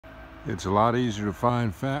It's a lot easier to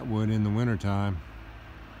find fatwood in the wintertime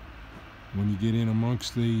when you get in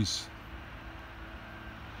amongst these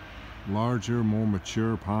larger, more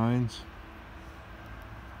mature pines.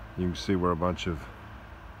 You can see where a bunch of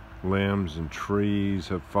limbs and trees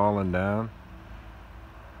have fallen down.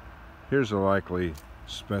 Here's a likely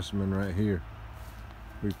specimen right here.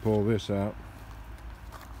 We pull this out,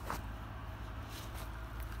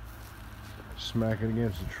 smack it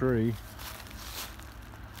against a tree.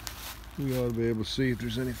 You ought to be able to see if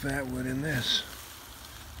there's any fatwood in this.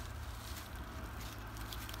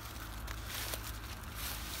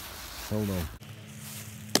 Hold on.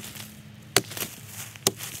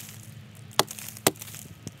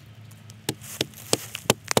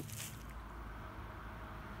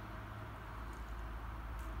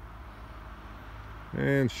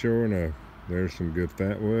 And sure enough, there's some good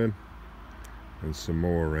fatwood and some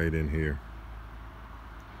more right in here.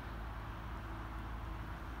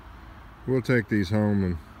 We'll take these home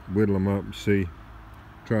and whittle them up and see,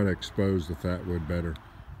 try to expose the fatwood better.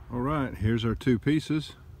 All right, here's our two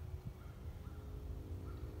pieces.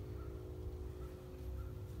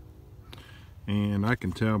 And I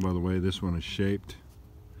can tell by the way this one is shaped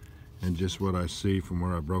and just what I see from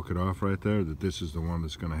where I broke it off right there that this is the one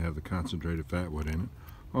that's going to have the concentrated fatwood in it.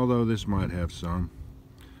 Although this might have some.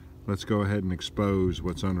 Let's go ahead and expose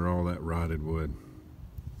what's under all that rotted wood.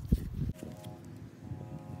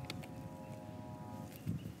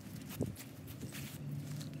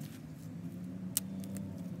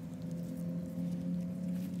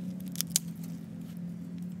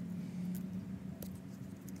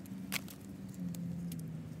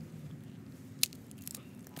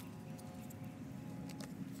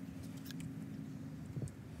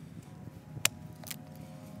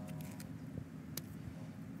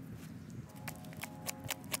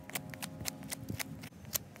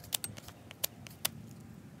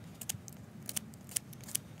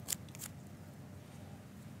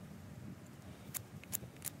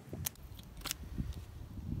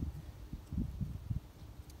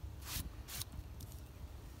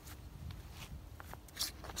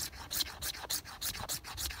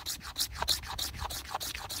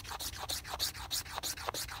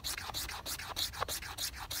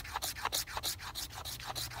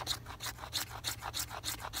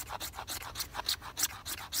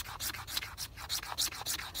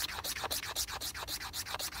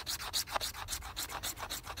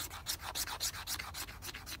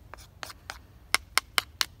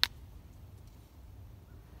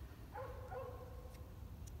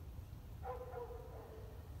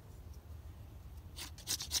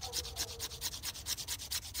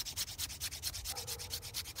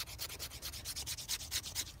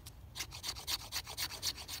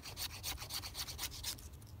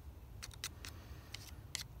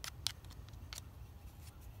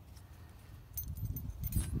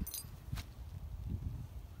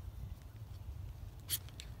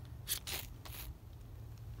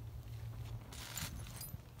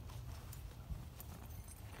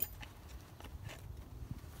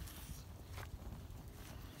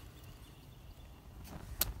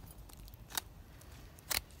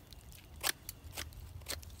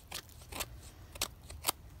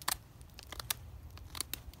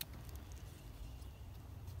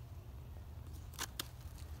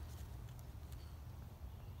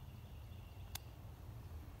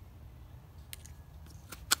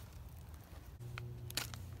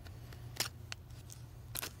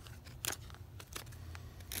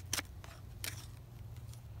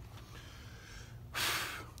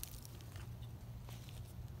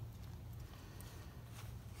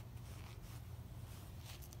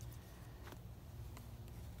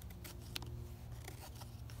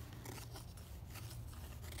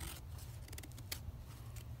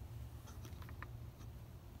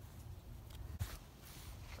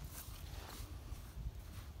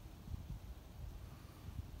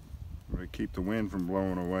 Keep the wind from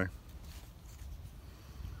blowing away.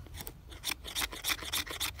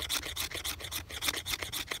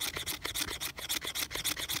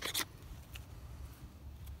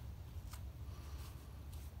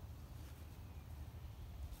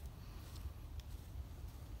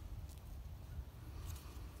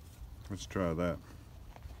 Let's try that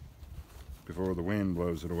before the wind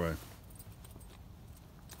blows it away.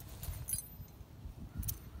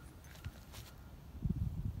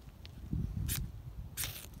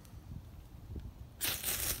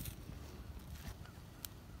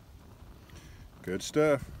 Good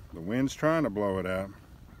stuff. The wind's trying to blow it out.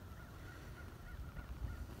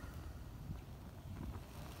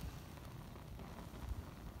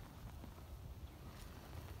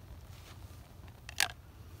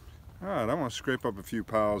 All right, I want to scrape up a few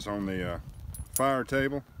piles on the fire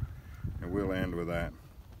table and we'll end with that.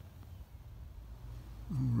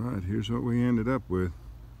 Alright, here's what we ended up with.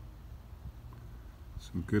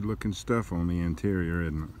 Some good looking stuff on the interior,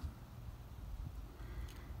 isn't it?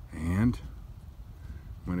 And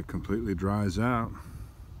when it completely dries out,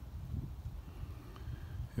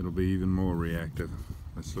 it'll be even more reactive.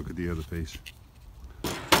 Let's look at the other piece.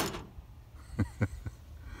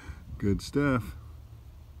 Good stuff.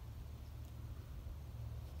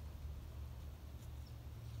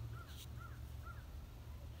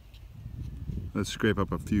 Let's scrape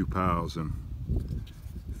up a few piles and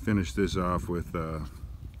finish this off with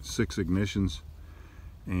 6 ignitions.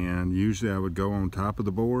 And usually I would go on top of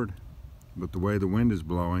the board, but the way the wind is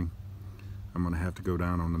blowing, I'm going to have to go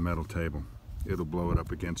down on the metal table. It'll blow it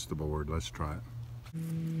up against the board. Let's try it.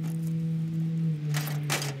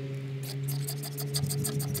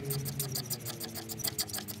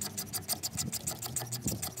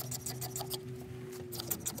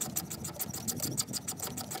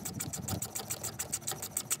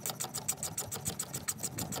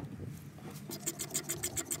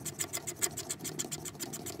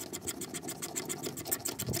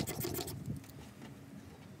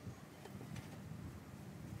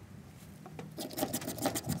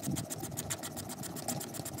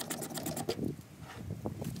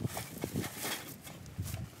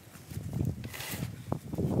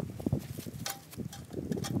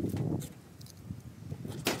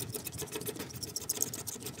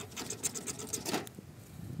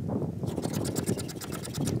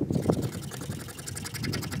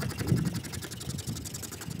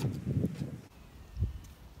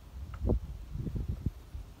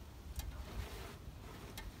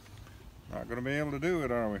 Not going to be able to do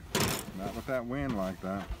it, are we? Not with that wind like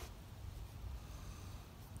that.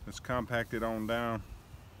 Let's compact it on down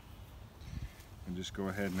and just go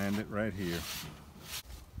ahead and end it right here.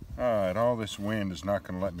 Alright, all this wind is not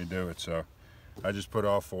going to let me do it, so I just put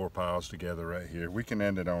all 4 piles together right here. We can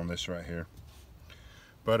end it on this right here.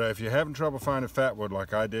 But if you're having trouble finding fatwood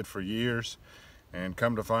like I did for years, and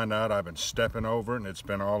come to find out I've been stepping over it and it's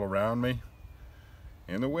been all around me,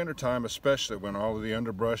 in the wintertime especially, when all of the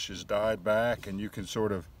underbrush is died back and you can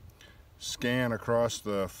sort of scan across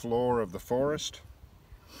the floor of the forest,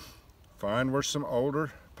 find where some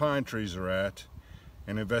older pine trees are at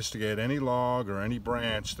and investigate any log or any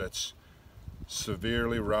branch that's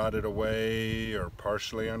severely rotted away or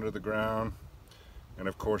partially under the ground. And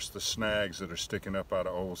of course the snags that are sticking up out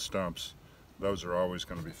of old stumps, those are always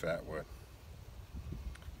going to be fatwood.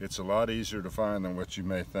 It's a lot easier to find than what you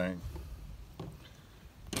may think.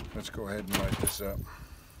 Let's go ahead and light this up.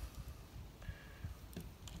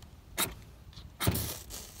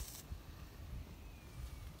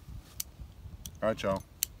 Alright, y'all.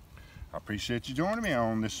 I appreciate you joining me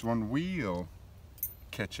on this one. We'll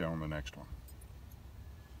catch you on the next one.